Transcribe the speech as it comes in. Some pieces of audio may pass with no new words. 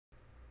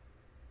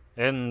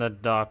In the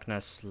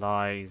darkness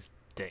lies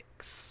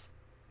Dix.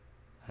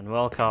 And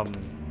welcome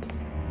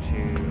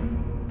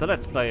to the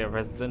Let's Play of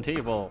Resident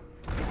Evil.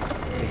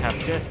 We have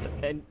just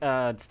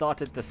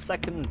started the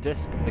second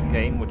disc of the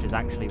game, which is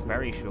actually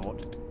very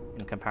short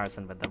in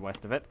comparison with the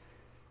rest of it.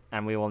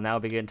 And we will now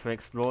begin to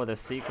explore the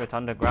secret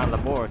underground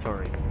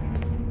laboratory.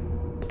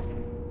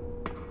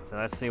 So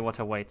let's see what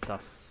awaits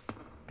us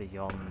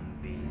beyond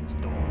these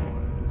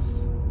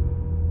doors.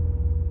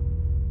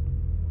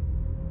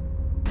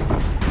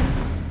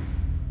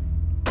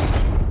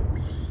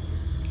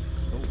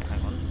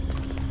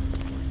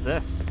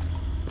 This?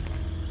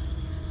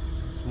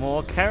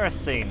 More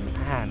kerosene.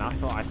 Man, I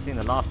thought I'd seen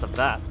the last of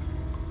that.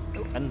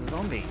 Oh, and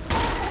zombies.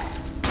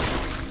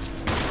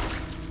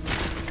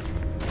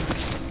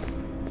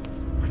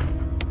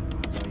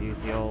 I'll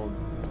use the old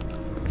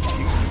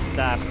shoot and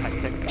stab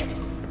tactic.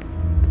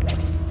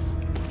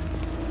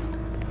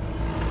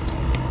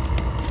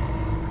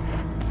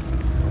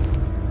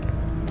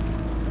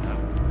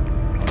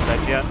 Not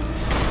dead yet.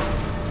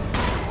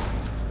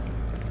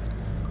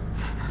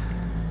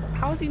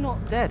 How is he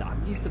not dead?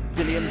 I've used 1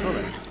 billion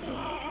bullets.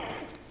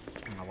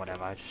 Oh,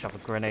 whatever, I just shove a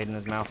grenade in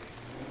his mouth.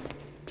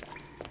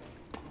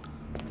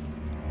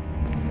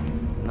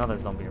 There's another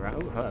zombie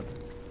around. Oh, herb.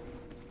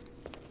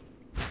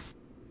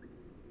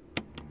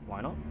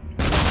 Why not?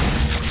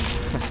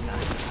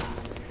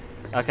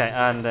 Okay,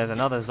 and there's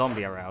another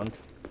zombie around.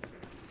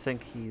 I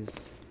think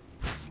he's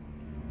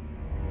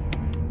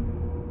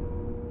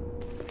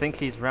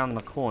round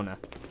the corner.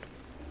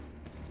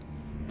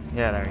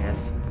 Yeah, there he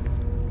is.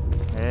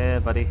 Yeah,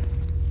 buddy.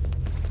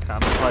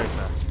 Come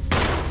closer.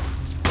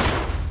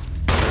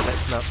 A bit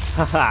slow.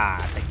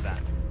 Haha, take that.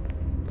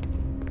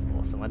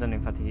 Awesome. I don't know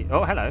if I have to use.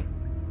 Oh, hello.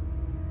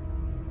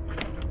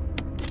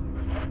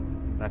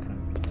 I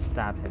can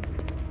stab him.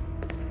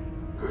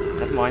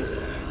 Never mind.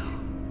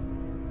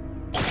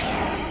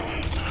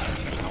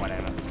 Oh,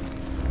 whatever.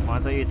 Might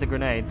as well use the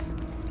grenades.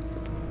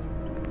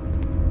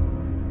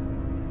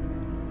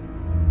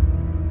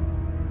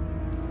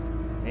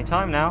 Any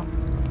time now.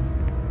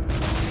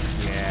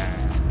 Yeah.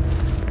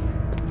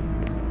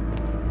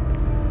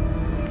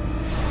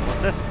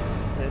 What's this?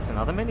 It's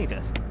another mini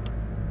disc.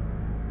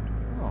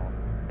 Oh.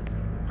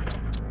 It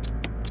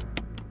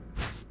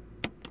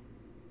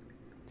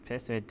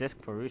appears to be a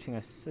disc for routing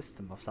a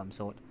system of some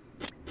sort.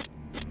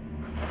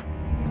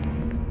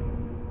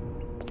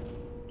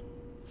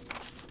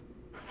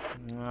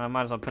 I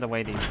might as well put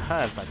away these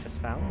herbs I just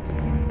found.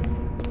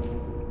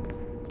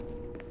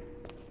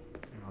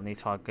 I'll need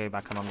to go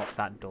back and unlock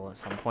that door at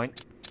some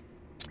point.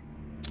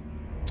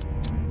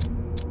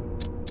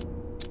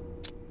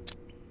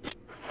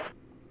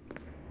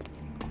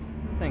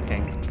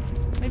 Thinking,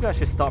 maybe I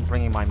should start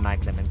bringing my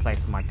Magnum in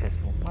place of my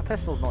pistol. My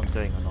pistol's not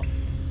doing a lot.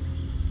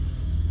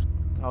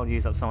 I'll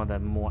use up some of the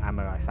more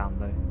ammo I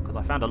found though, because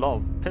I found a lot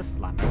of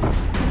pistol ammo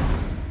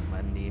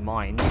in the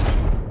mines,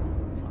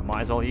 so I might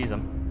as well use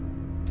them.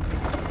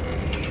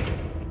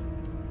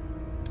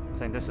 I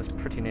think this is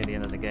pretty near the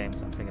end of the game,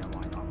 so I'm thinking I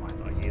might as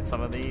well use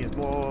some of these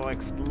more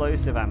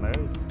explosive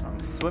ammos. I'm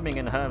swimming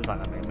in herbs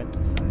at the moment,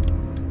 so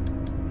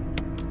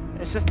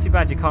it's just too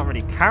bad you can't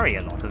really carry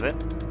a lot of it.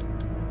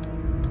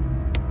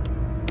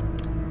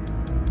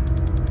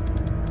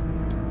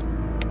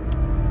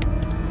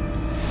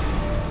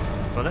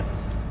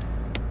 Bullets.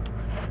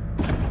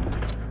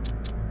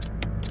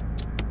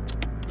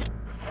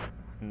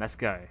 And let's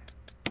go.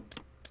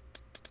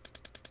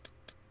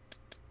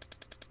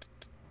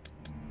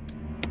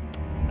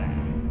 There.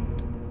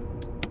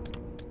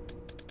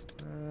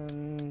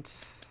 And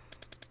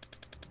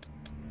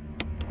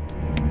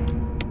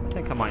I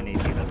think I might need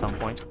these at some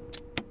point.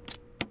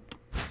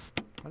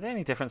 Are there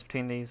any difference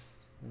between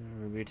these?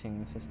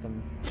 Rebooting the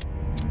system?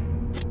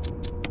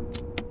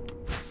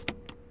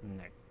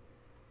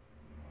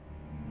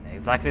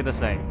 Exactly the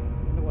same. I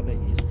wonder what they're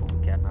used for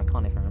again. I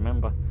can't even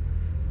remember.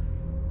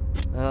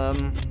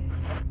 I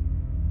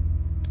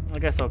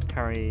guess I'll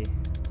carry.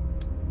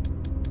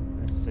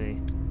 Let's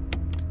see.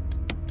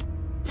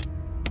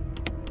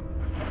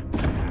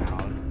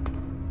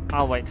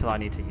 I'll wait till I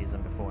need to use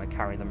them before I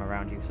carry them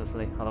around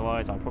uselessly.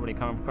 Otherwise, I'll probably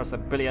come across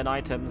 1 billion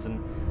items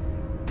and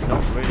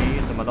not really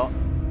use them a lot,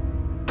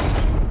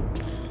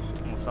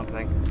 or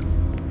something.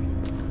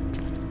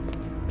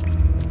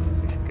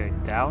 So we should go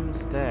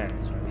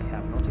downstairs.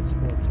 Not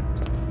explored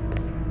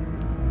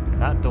yet.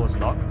 That door's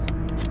locked.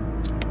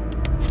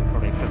 Should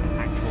probably put an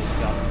actual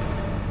gun.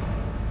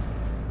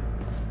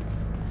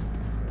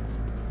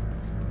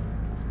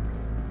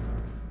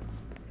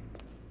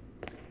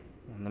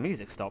 And the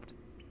music stopped.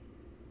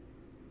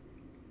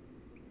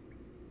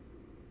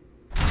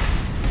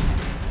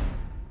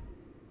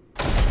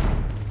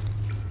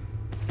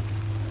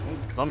 Ooh,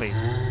 zombies.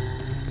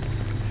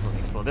 Should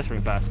explore this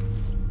room first.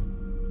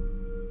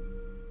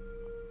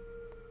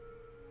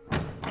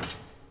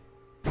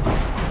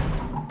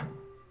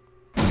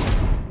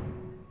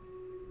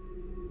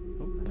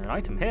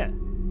 Item here.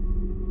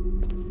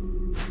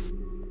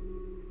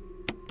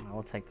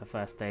 I'll take the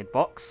first aid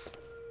box.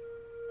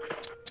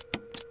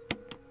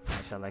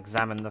 I shall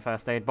examine the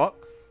first aid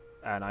box.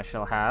 And I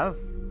shall have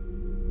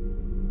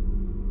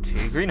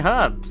 2 green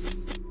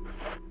herbs.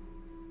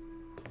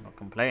 I'm not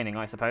complaining,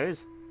 I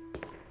suppose.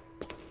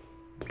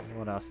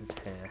 What else is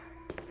here?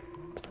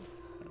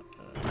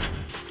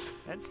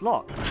 It's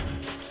locked.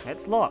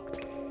 It's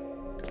locked.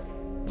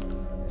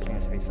 There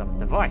seems to be some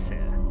device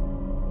here.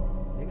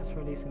 I think it's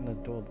releasing the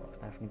door locks.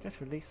 Now, if we can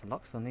just release the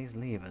locks on these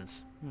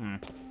levers.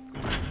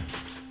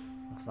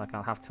 Looks like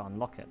I'll have to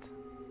unlock it.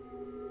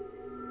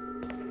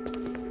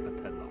 But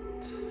they're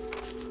locked.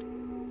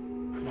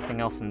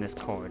 Nothing else in this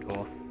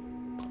corridor.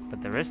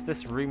 But there is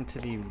this room to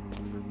the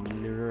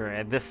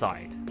this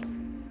side.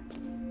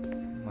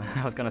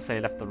 I was going to say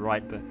left or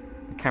right, but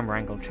the camera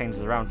angle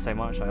changes around so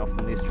much I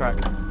often lose track.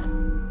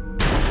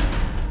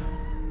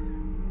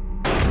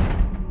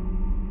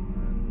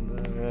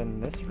 And in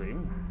this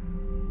room...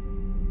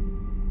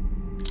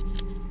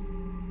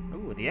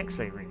 Ooh, the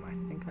X-ray room. I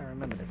think I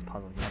remember this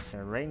puzzle. You have to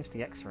arrange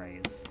the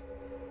X-rays.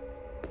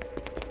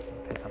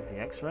 Pick up the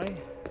X-ray.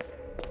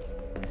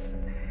 Place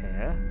it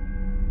here.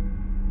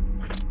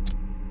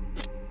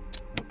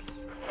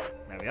 Oops.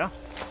 There we are.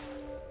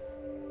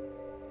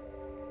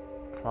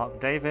 Clark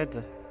David,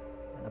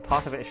 and a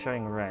part of it is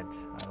showing red.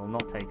 I will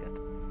not take it.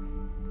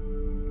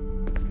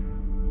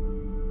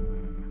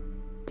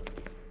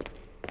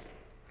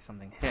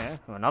 Something here.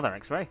 Oh, another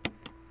X-ray.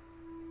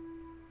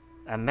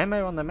 A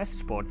memo on the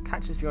message board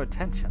catches your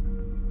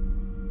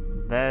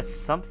attention. There's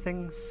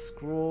something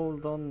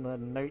scrawled on the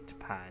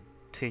notepad.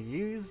 To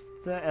use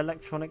the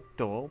electronic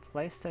door,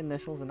 place the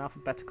initials in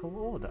alphabetical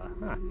order.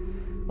 Huh.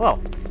 Well,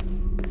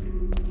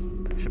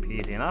 that should be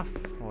easy enough.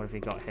 What have we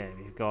got here?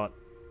 We've got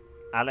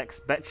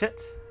Alex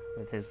Betchett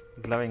with his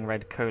glowing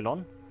red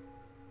colon.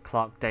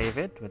 Clark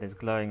David with his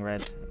glowing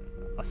red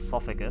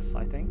esophagus,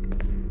 I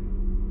think.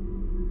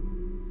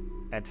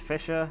 Ed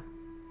Fisher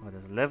with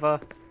his liver.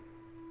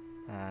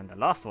 And the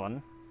last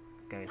one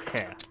goes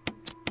here,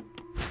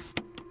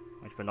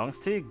 which belongs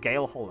to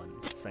Gail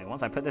Holland. So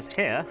once I put this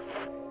here,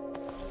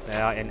 they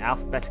are in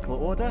alphabetical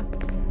order.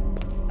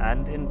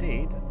 And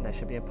indeed, there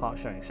should be a part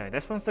showing. So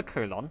this one's the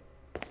colon.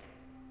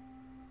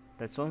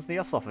 This one's the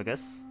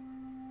esophagus.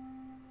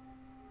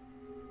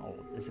 Oh,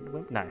 is it the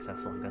wimp? No, it's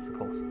esophagus, of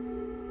course.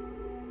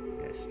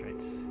 Go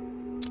straight.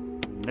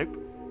 Nope.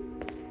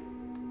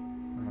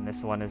 And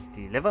this one is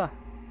the liver.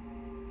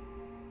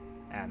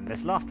 And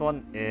this last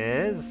one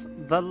is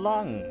the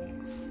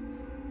lungs.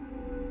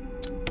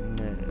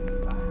 No.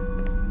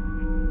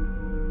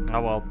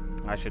 Oh well,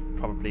 I should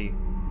probably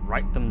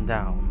write them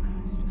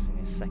down. Just give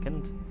me a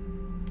second.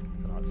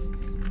 So that's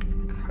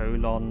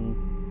colon,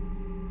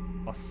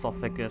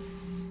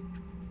 esophagus,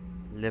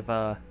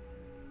 liver,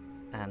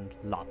 and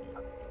lung.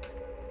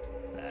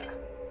 There.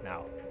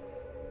 Now.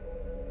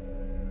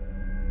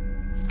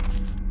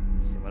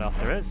 Let's see what else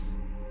there is.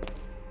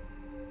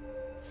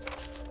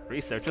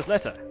 Researcher's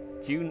letter.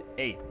 June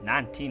 8th,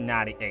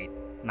 1998.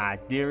 My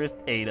dearest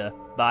Ada,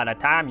 by the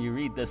time you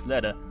read this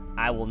letter,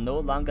 I will no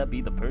longer be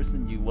the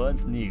person you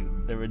once knew.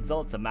 The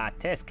results of my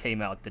test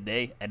came out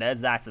today, and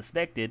as I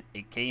suspected,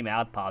 it came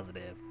out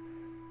positive.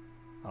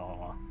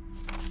 Aww.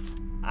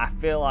 I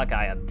feel like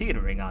I am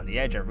teetering on the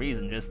edge of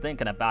reason just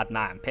thinking about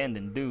my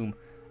impending doom.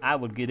 I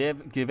would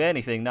give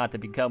anything not to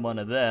become one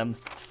of them.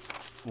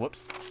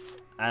 Whoops.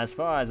 As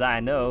far as I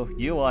know,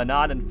 you are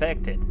not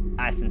infected.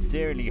 I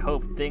sincerely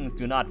hope things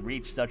do not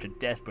reach such a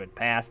desperate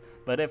pass,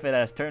 but if it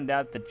has turned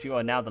out that you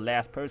are now the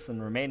last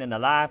person remaining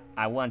alive,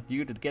 I want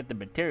you to get the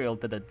material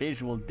to the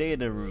visual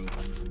data room.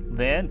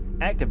 Then,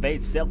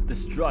 activate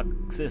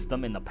self-destruct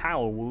system in the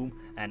power room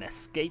and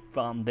escape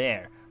from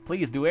there.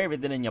 Please do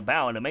everything in your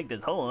power to make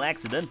this whole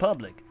accident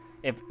public.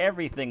 If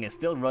everything is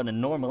still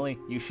running normally,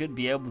 you should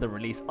be able to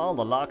release all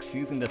the locks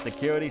using the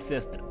security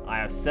system. I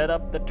have set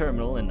up the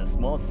terminal in the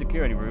small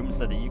security room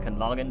so that you can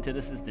log into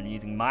the system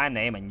using my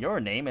name and your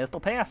name as the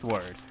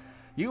password.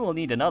 You will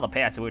need another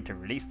password to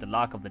release the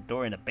lock of the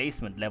door in the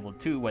basement level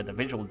 2 where the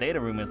visual data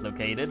room is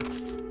located.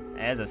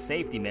 As a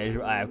safety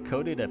measure, I have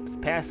coded a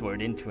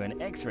password into an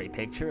X-ray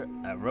picture,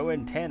 a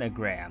Rowan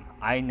tanagram.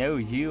 I know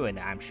you and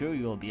I'm sure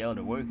you'll be able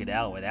to work it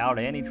out without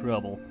any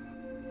trouble.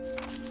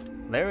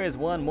 There is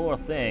one more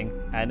thing,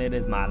 and it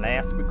is my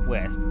last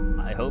request.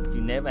 I hope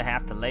you never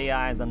have to lay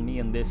eyes on me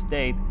in this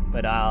state,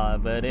 but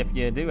if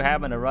you do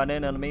happen to run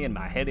in on me in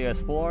my hideous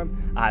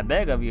form, I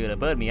beg of you to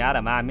put me out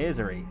of my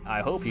misery.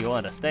 I hope you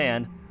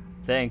understand.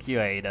 Thank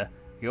you, Ada.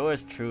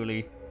 Yours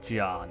truly,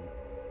 John.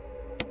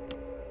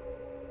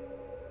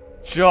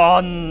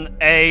 John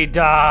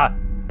Ada!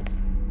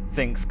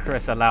 Thinks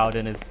Chris aloud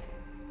in his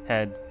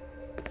head.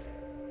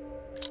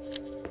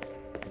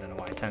 I don't know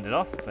why I turned it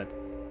off, but...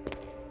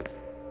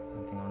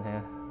 on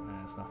here? No,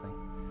 it's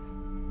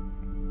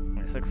nothing.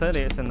 Right, so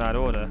clearly it's in that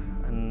order,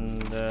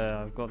 and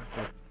I've got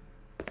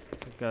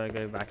to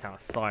go back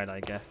outside, I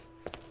guess.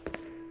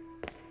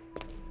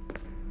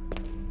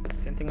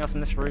 Is anything else in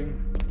this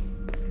room?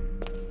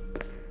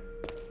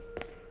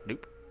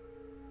 Nope.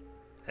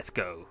 Let's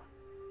go.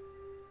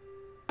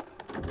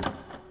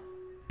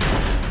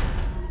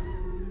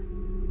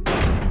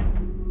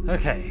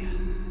 Okay.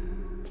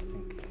 I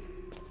think.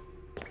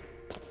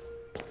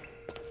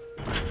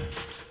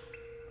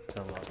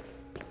 Still locked.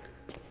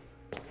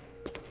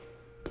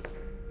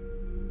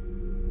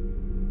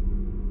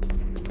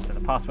 So the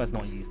password's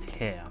not used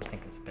here. I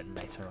think it's a bit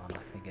later on.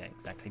 I forget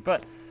exactly.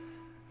 But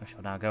we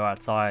shall now go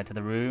outside to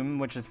the room,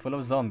 which is full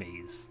of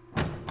zombies.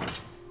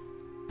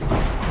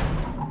 Alright,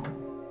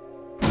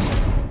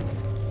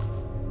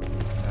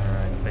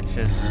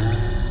 bitches.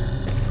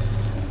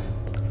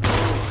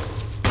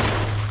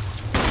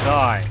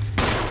 Die.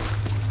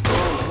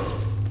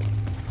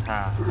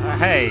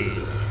 Hey!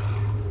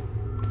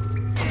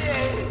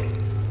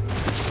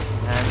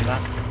 And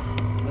that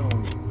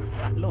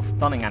little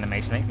stunning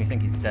animation makes me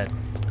think he's dead.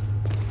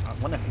 I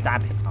want to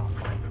stab him. Oh,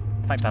 fine.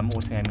 The fact that I'm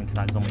also aiming to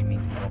that zombie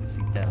means he's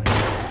obviously dead. How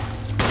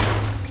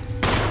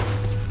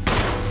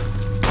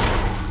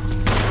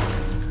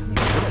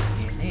many bullets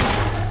do you need?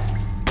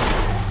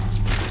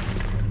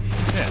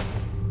 Shit.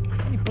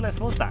 How many bullets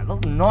was that?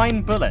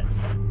 9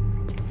 bullets.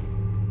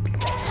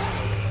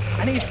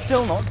 And he's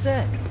still not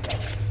dead.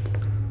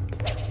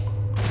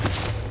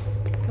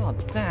 God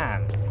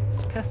damn.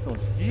 This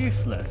pistol's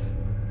useless.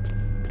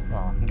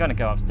 Well, I'm gonna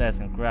go upstairs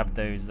and grab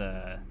those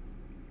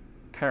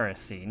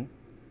kerosene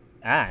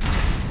and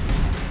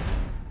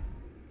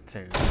to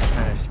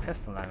replenish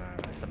pistol ammo,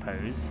 I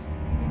suppose.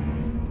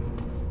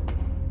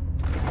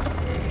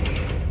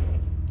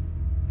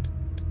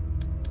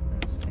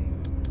 Let's see.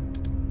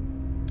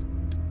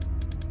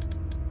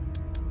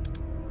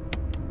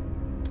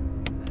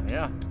 There we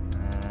are.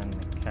 And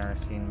the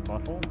kerosene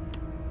bottle.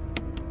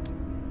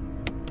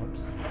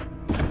 Whoops.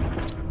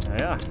 There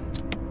we are.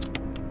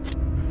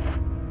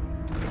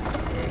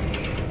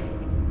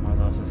 Might as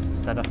well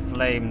just set a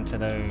flame to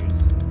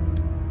those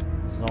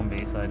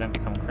zombies so they don't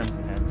become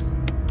crimson heads.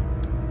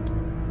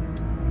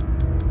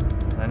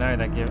 I know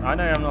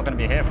I'm not going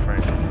to be here for very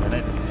long. I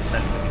know this is a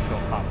relatively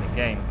short part of the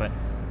game, but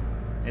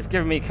it's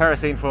giving me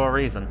kerosene for a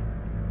reason.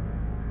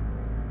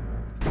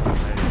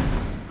 Those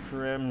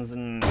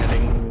crimson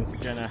headings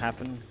gonna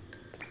happen.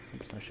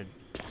 Oops, I should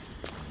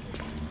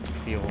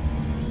feel.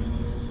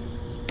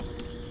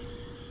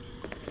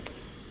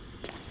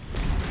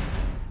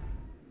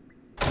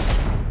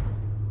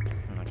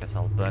 I guess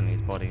I'll burn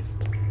these bodies.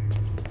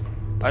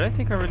 I don't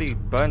think I really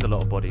burned a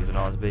lot of bodies when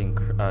I was being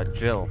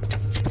Jill.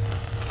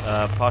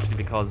 Partially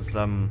because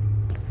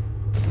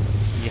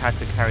you had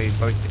to carry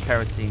both the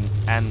kerosene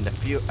and the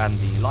fuel and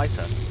the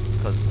lighter,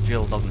 because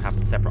Jill doesn't have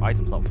the separate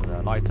item slot for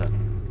the lighter.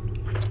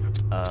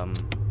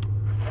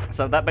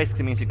 So that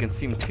basically means you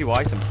consume 2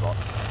 item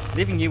slots,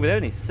 leaving you with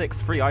only 6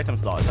 free item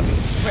slots. I mean,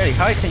 really,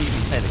 how can you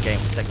even play the game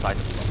with 6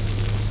 item slots?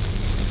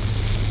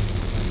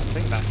 I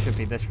think that should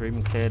be this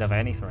room cleared of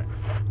any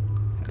threats. I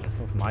think there's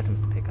still some items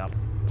to pick up.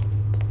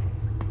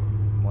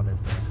 What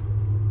is there?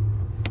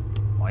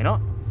 Why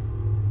not?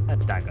 A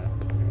dagger.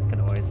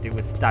 Can always do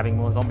with stabbing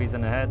more zombies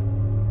in the head.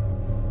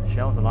 The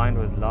shelves are lined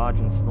with large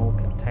and small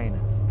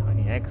containers.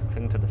 Tiny eggs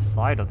cling to the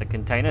side of the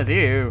containers.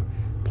 Ew!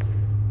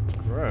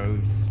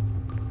 Gross.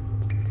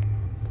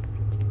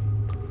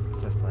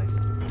 What's this place?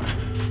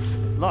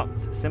 It's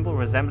locked. A symbol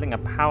resembling a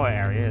power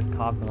area is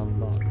carved on a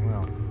lock.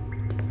 Well,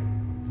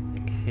 a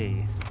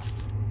key.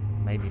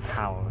 Maybe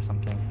power or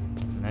something.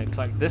 And it looks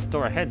like this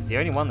door ahead's the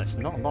only one that's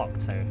not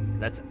locked, so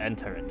let's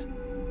enter it.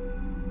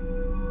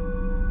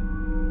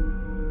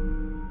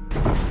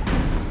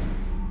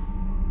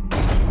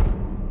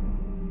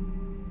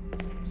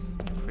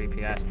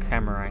 Creepy ass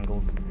camera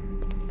angles.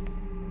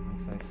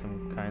 Looks like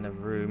some kind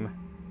of room.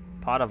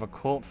 Part of a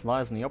corpse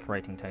lies on the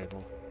operating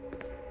table.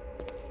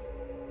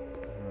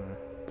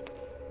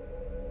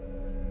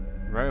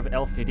 Row of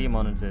LCD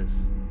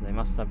monitors. They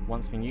must have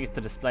once been used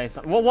to display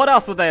some. Well, what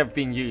else would they have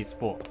been used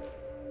for?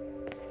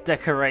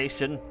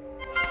 Decoration.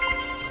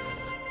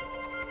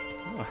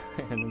 Oh,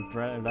 and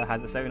that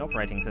has its own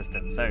operating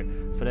system. So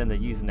let's put in the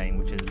username,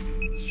 which is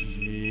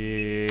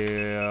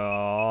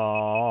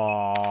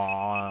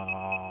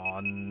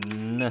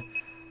John,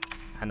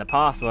 and the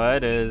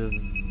password is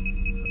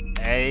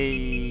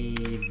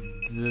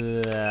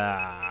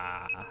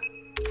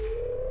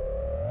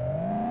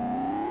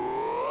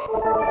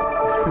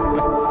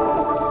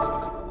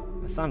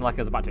It sounded like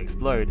it was about to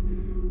explode.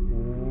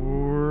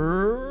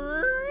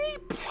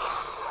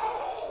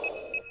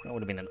 That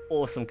would have been an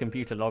awesome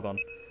computer logon.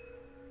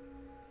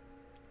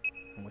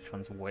 And which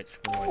one's which?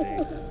 What do I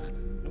do?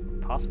 Oh,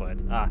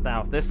 password. Ah,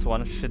 now this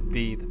one should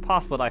be the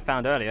password I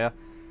found earlier.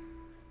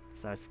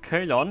 So it's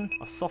colon,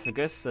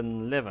 esophagus,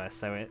 and liver.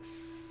 So it's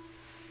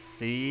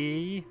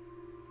C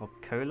for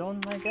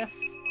colon, I guess.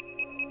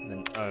 And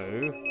then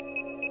O.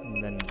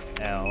 And then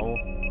L.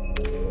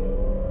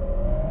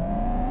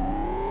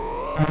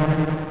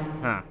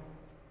 Huh.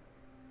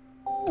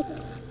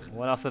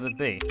 What else would it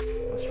be?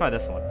 Let's try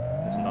this one.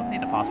 This one doesn't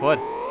need a password.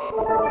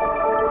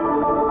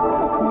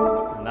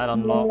 And that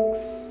unlocks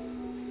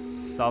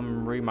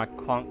some room I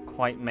can't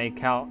quite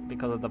make out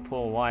because of the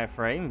poor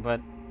wireframe,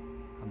 but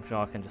I'm sure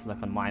I can just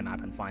look on my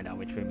map and find out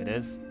which room it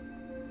is.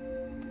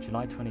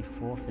 July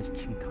 24th is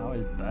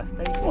Chinkawa's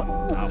birthday? What?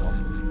 Oh,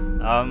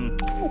 well.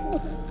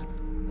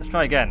 Let's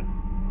try again.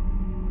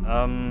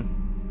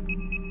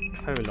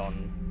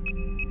 Colon.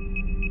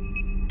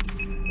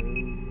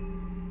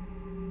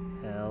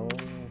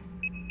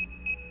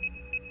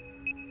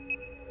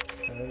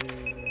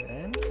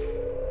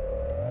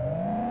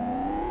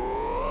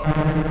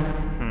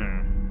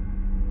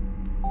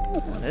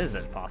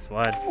 last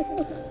word.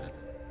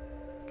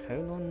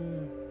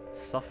 Colon,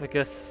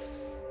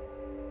 esophagus,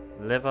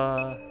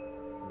 liver,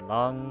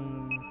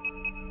 lung.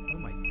 What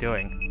am I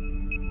doing?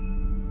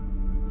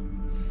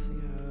 Let's see,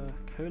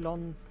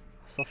 colon,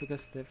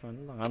 esophagus, liver,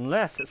 and lung.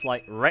 Unless it's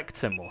like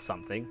rectum or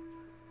something.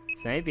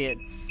 So maybe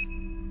it's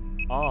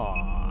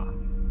R.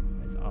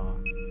 Where's R?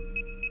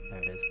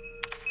 There it is.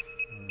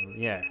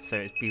 Yeah, so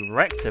it'd be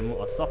rectum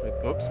or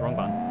esophagus. Oops, wrong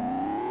button.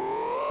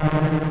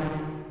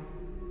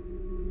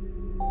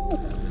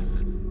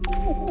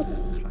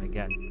 Try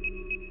again.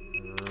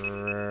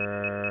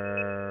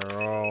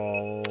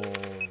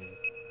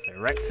 So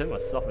rectum,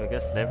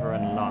 esophagus, liver,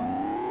 and lung.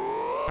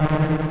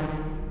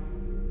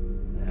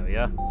 There we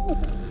are.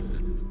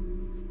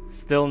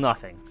 Still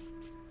nothing.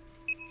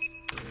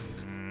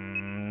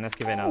 Let's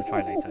give it another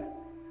try later.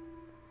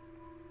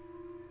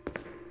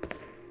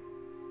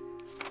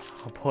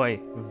 Oh boy,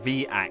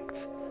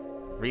 V-Act.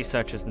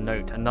 Researchers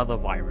note another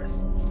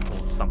virus,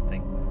 or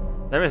something.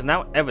 There is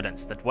now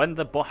evidence that when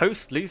the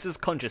host loses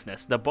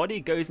consciousness, the body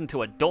goes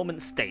into a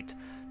dormant state.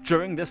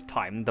 During this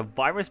time, the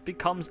virus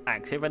becomes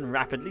active and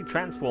rapidly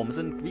transforms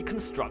and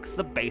reconstructs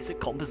the basic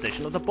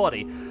composition of the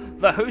body.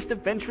 The host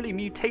eventually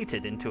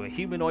mutated into a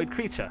humanoid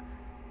creature.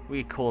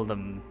 We call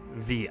them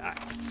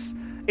V-Acts.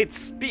 Its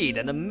speed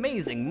and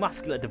amazing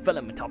muscular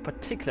development are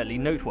particularly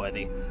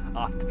noteworthy.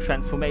 After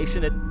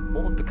transformation, it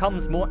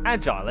becomes more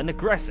agile and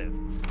aggressive.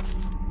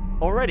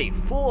 Already,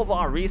 4 of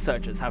our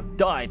researchers have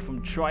died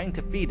from trying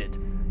to feed it,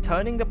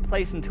 turning the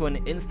place into an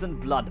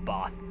instant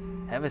bloodbath.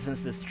 Ever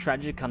since this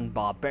tragic and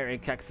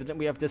barbaric accident,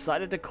 we have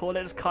decided to call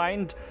its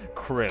kind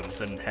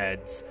Crimson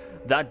Heads.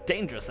 That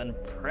dangerous and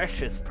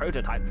precious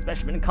prototype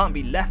specimen can't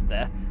be left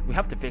there. We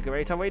have to figure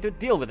out a way to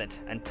deal with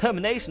it, and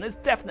termination is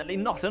definitely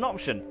not an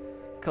option.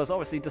 Because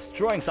obviously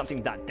destroying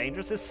something that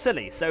dangerous is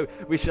silly, so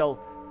we shall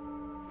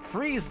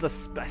freeze the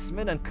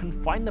specimen and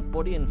confine the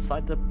body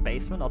inside the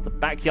basement of the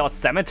backyard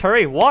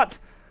cemetery? What?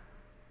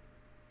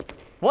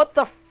 What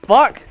the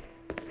fuck?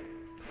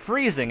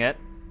 Freezing it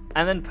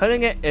and then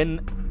putting it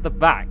in the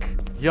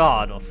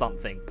backyard or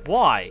something.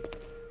 Why?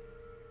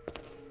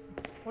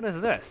 What is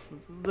this?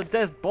 This is the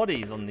dead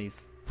bodies on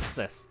these. What's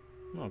this?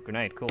 Oh,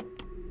 grenade, cool.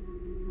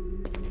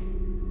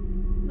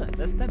 Look,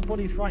 there's dead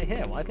bodies right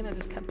here. Why can't I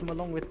just kept them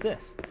along with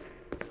this?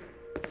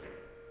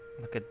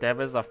 The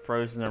cadavers are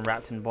frozen and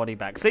wrapped in body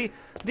bags. See,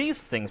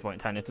 these things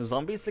won't turn into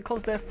zombies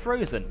because they're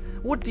frozen.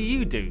 What do?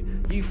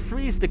 You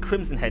freeze the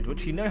Crimson Head,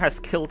 which you know has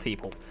killed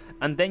people,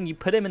 and then you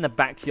put him in the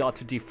backyard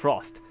to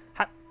defrost.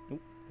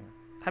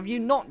 Have you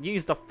not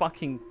used a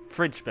fucking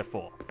fridge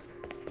before?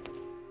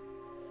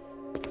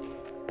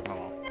 Oh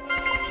well.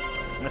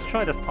 Let's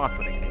try this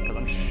password again, because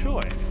I'm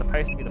sure it's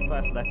supposed to be the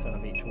first letter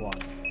of each one.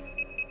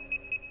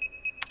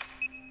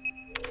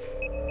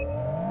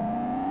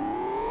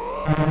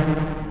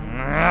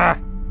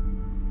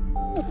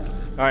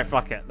 Alright,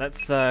 fuck it.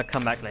 Let's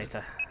come back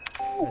later.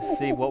 Let's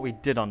see what we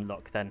did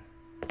unlock then.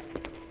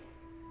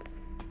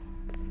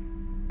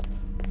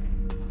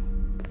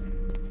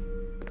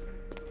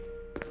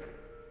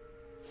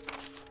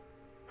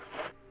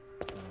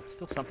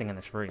 Still something in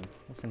this room.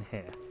 What's in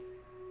here?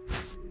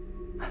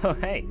 Oh,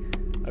 hey.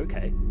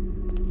 Okay.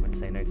 Won't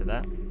say no to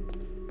that.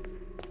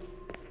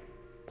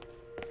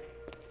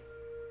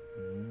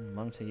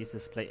 Monitor used to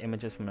display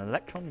images from an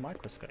electron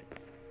microscope.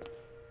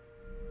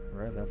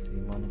 Rare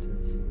LCD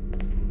monitors.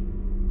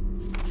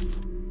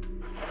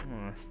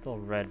 It's still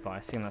red, but I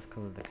assume that's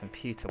because of the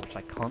computer, which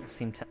I can't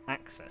seem to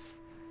access.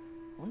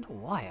 I wonder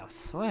why. I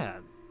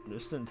swear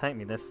this didn't take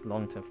me this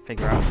long to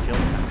figure out Jill's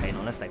campaign,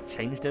 unless they've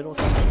changed it or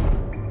something.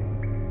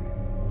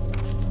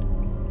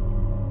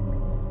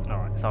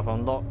 Alright, so I've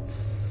unlocked...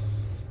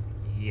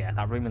 yeah,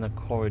 that room in the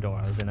corridor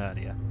I was in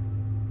earlier.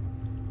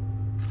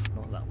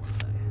 Not that one,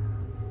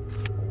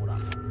 though. Or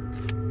that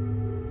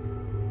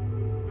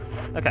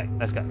one. Okay,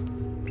 let's go.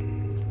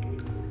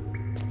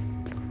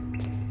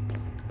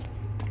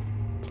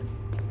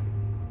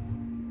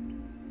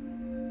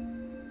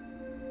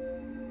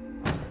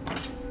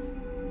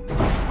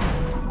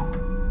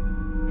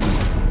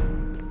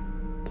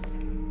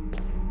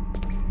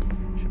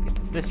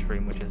 This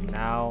room, which is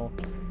now...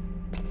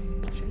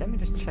 actually, let me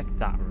just check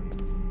that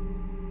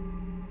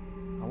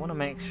room. I want to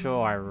make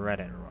sure I read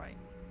it right.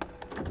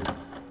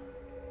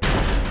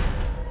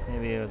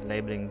 Maybe it was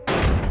labeling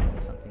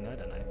or something, I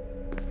don't know.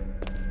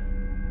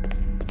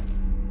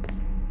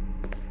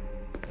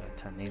 Gotta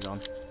turn these on.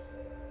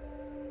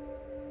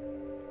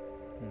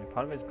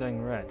 Part of it's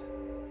going red.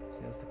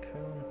 So here's the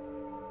colon.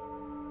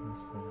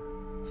 There's the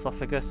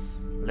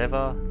esophagus,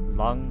 liver,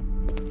 lung.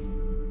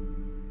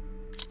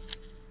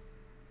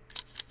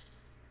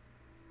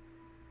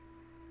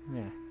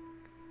 Yeah.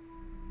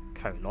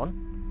 Colon.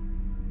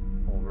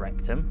 Or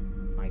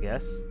rectum, I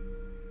guess.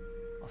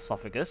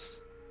 Esophagus.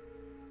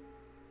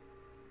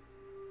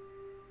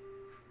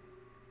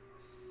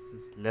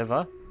 This is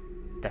liver.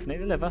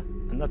 Definitely the liver.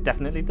 And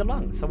definitely the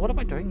lung. So what am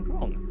I doing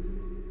wrong?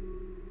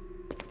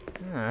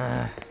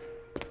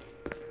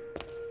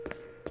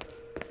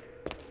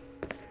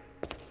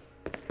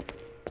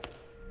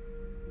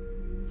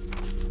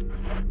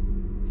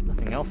 There's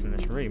nothing anything else in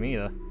this room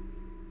either.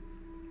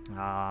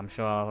 I'm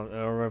sure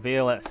it'll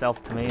reveal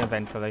itself to me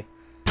eventually.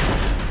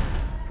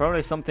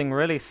 Probably something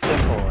really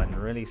simple and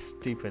really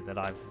stupid that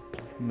I've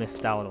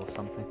missed out or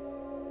something.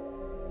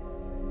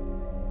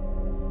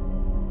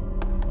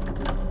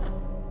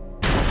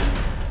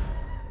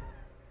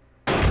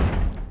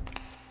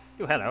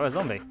 Oh, hello, a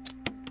zombie.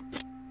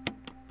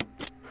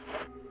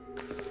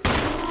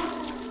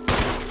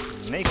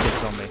 Naked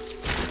zombie.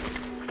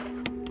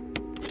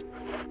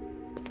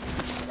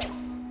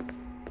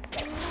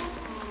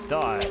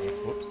 Die.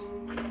 Whoops.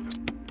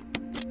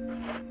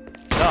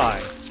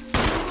 Die.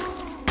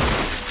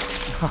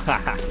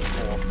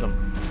 Awesome.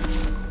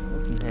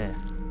 What's in here?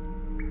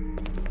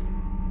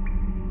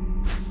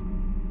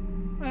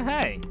 Oh,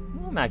 hey,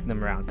 more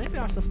Magnum rounds. Maybe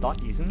I should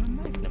start using the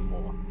Magnum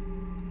more.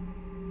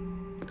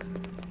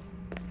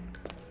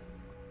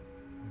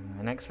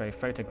 An X-ray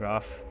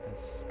photograph.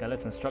 The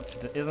skeleton structure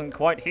that isn't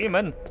quite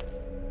human.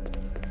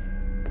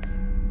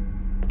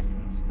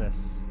 What's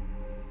this?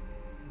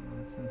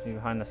 It seems to be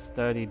behind a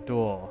sturdy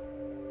door.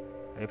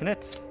 Open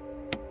it?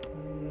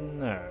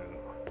 No.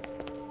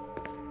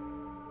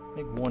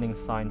 Big warning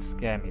signs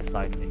scare me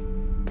slightly.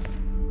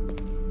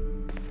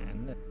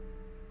 And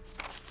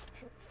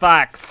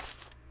facts.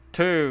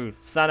 2.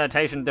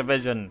 Sanitation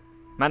Division.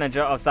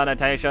 Manager of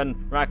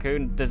Sanitation,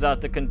 Raccoon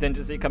Disaster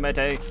Contingency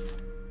Committee.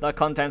 The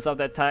contents of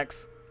the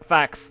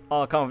facts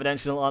are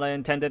confidential and are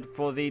intended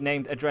for the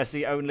named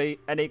addressee only.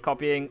 Any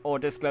copying or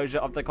disclosure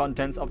of the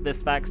contents of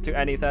this fax to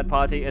any third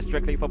party is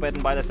strictly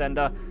forbidden by the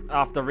sender.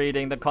 After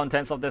reading, the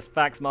contents of this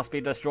fax must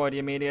be destroyed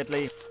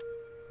immediately.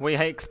 We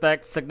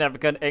expect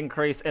significant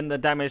increase in the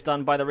damage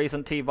done by the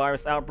recent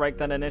T-virus outbreak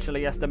than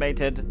initially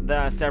estimated. There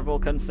are several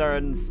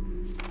concerns.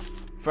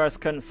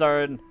 First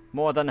concern,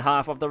 more than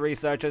half of the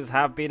researchers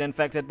have been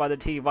infected by the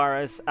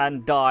T-virus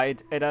and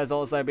died. It has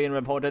also been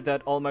reported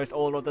that almost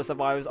all of the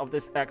survivors of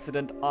this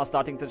accident are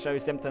starting to show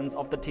symptoms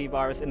of the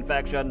T-virus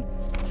infection.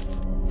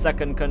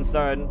 Second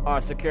concern, our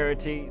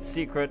secret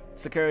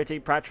security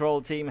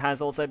patrol team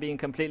has also been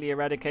completely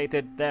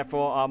eradicated.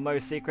 Therefore, our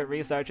most secret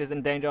research is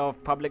in danger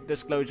of public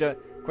disclosure.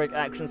 Quick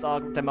actions are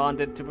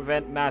demanded to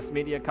prevent mass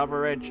media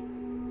coverage.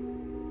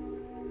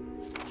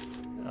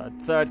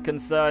 Third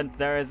concern,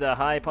 there is a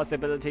high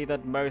possibility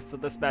that most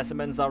of the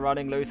specimens are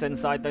running loose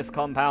inside this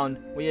compound.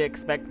 We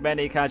expect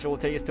many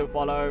casualties to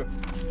follow.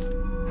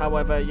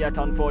 However, yet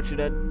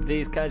unfortunate,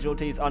 these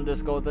casualties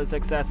underscore the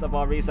success of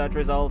our research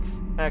results.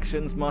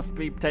 Actions must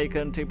be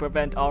taken to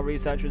prevent our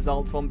research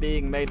results from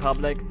being made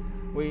public.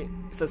 We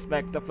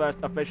suspect the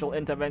first official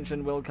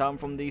intervention will come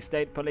from the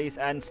state police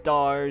and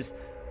STARS.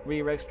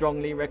 We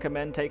strongly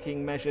recommend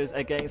taking measures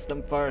against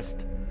them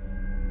first.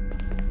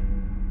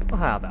 Well,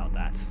 how about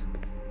that?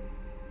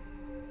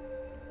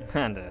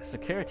 And a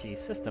security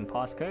system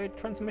passcode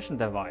transmission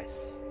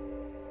device.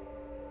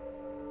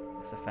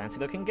 It's a fancy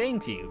looking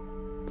GameCube.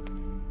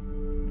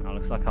 Oh,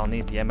 looks like I'll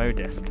need the MO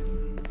disc.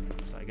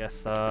 So I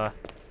guess that's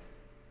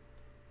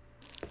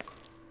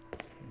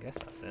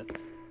it. Is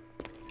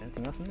there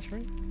anything else in this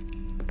room?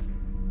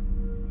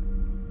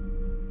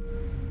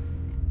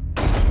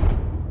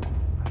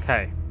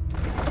 Okay.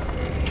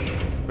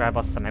 Let's grab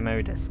us some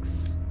MO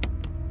discs.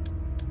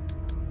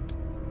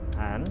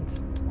 And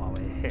while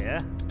we're here,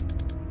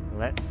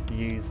 let's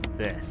use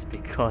this,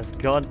 because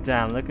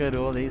goddamn, look at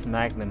all these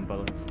Magnum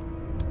bullets.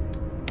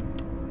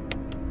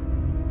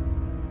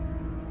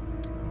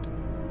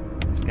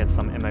 Let's get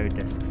some MO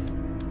discs.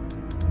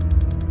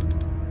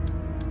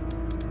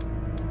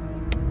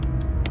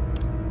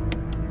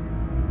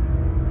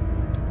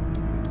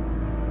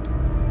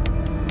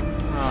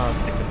 Oh, I'll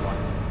stick with one.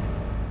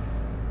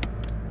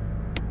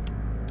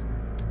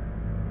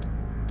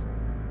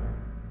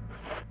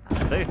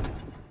 That'll do.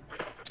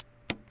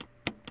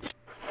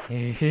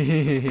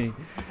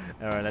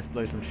 Alright, let's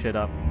blow some shit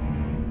up.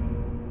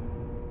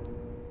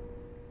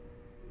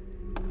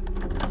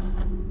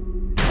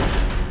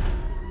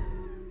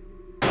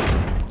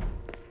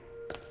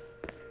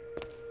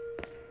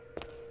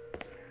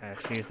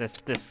 Let's use this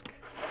disc.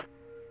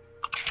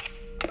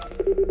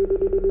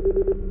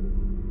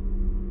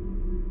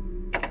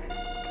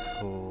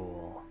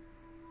 Cool.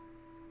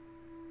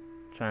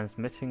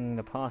 Transmitting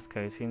the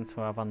passcode seems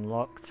to have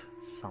unlocked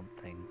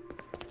something.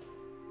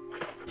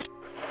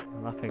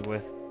 Luckily,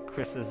 with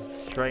Chris's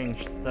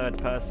strange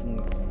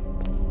third-person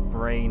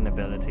brain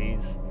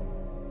abilities,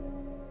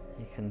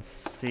 you can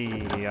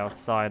see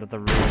outside of the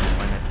room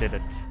when it did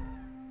it.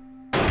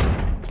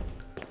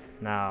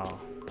 Now,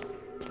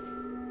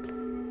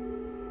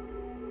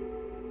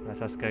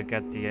 let us go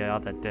get the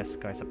other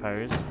disc, I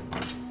suppose.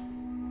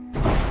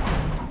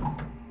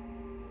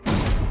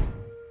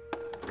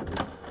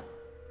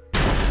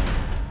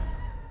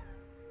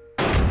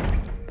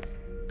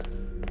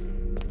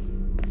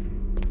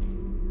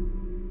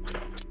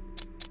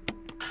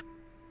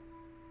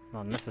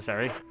 Not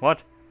necessary.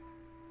 What?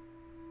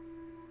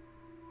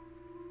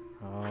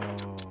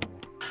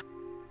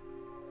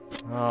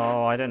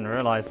 Oh, I didn't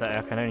realize that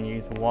I can only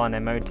use one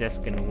MO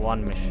disc in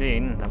one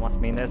machine. That must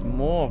mean there's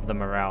more of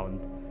them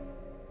around.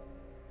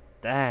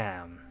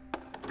 Damn.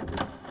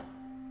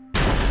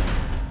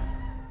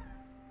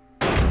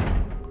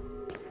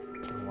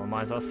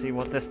 might as well see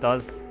what this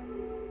does.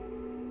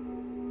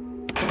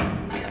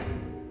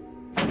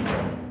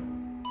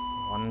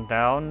 One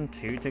down,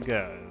 2 to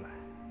go.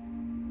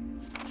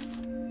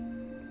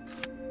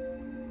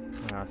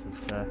 What else is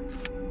there?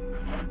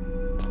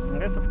 I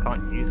guess if I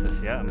can't use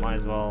this yet, I might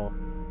as well...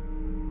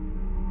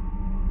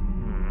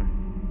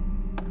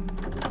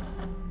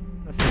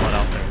 Let's see what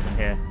else there is in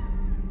here.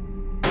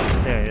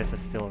 Clearly this is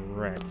still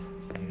red,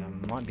 so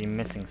I might be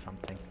missing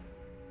something.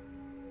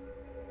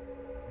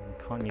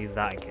 Can't use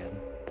that again.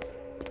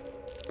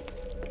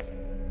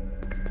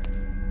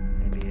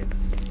 Maybe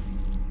it's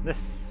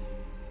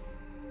this.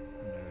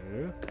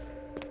 No.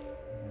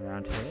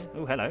 Around here.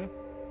 Oh, hello.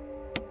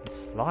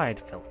 Slide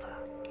filter.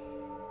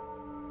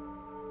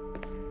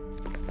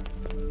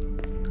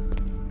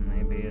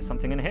 Maybe there's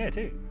something in here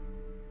too.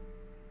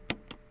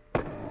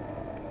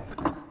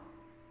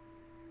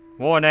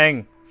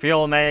 Warning!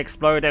 Fuel may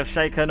explode if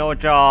shaken or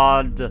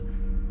jarred. It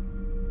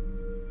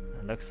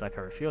looks like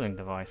a refueling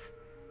device.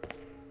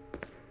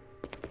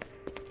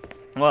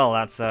 Well,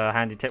 that's a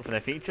handy tip for the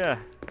future.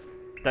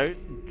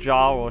 Don't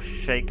jar or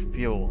shake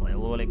fuel, it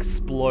will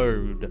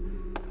explode.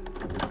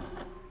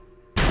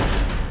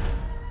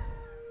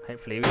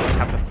 Hopefully we won't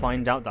have to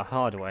find out the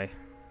hard way.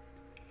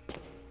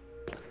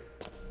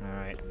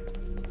 Alright.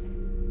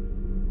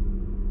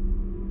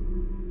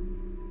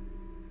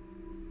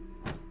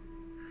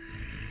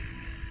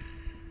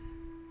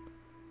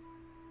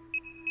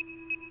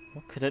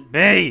 What could it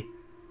be?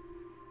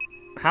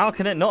 How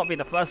can it not be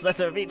the first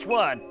letter of each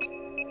word?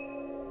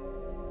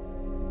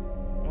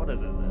 What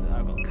is it?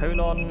 I've got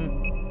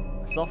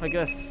colon,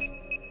 esophagus,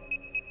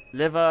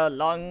 liver,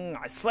 lung.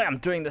 I swear I'm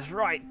doing this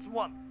right.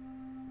 What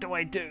do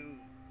I do?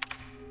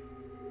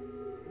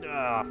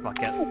 Ah, fuck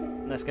it.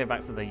 Let's go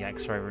back to the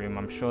X-ray room.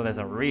 I'm sure there's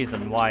a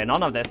reason why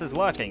none of this is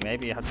working.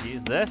 Maybe you have to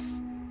use this.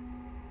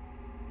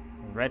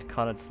 Red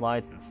coloured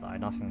slides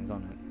inside. Nothing's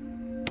on it.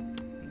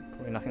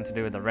 Probably nothing to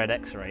do with the red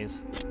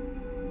X-rays.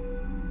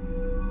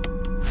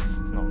 This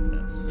is not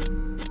this.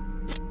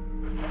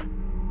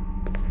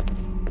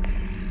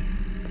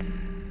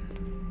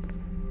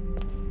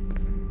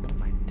 What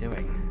am I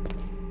doing?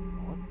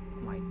 What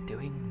am I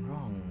doing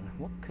wrong?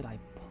 What could I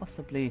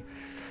possibly...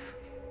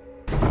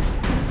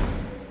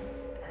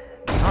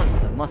 The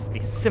answer must be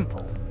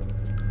simple.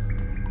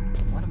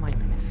 What am I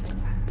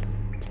missing?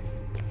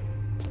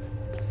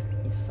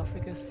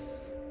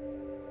 Esophagus?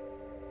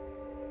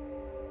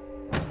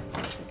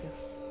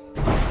 Esophagus?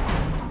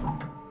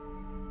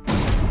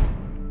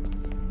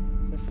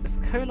 It's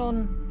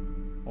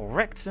colon or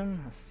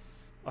rectum,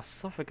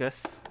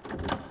 esophagus,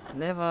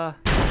 liver,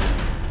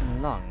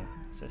 and lung.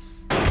 Is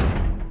this...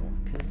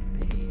 What could it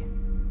be?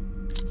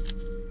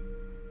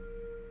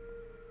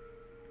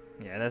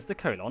 Yeah, there's the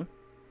colon.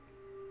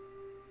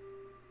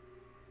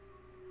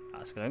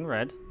 That's going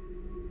red.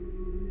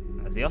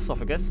 There's the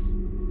esophagus.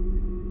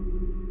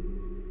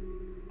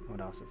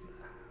 What else is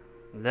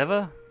there?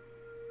 Liver.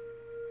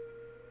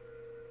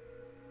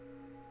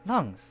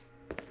 Lungs.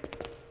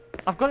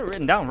 I've got it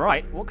written down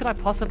right. What could I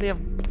possibly have...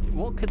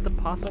 What could the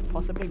password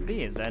possibly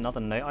be? Is there another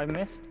note I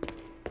missed?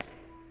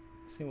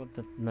 Let's see what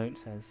the note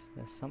says.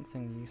 There's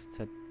something used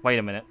to... Wait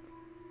a minute.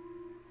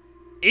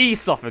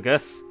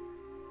 Esophagus.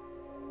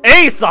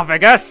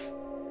 Esophagus!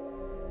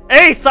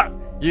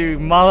 You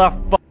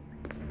motherfucker!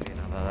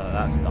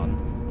 That's done.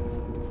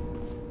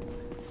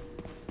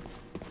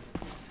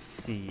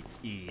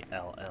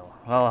 C-E-L-L.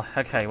 Well,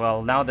 okay,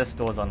 well, now this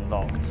door's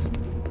unlocked.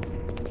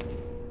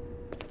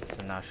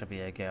 So now I should be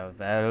able to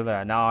go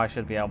there. Now I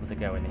should be able to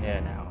go in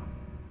here now.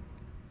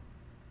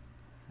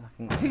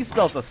 Who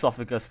spells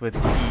esophagus with E?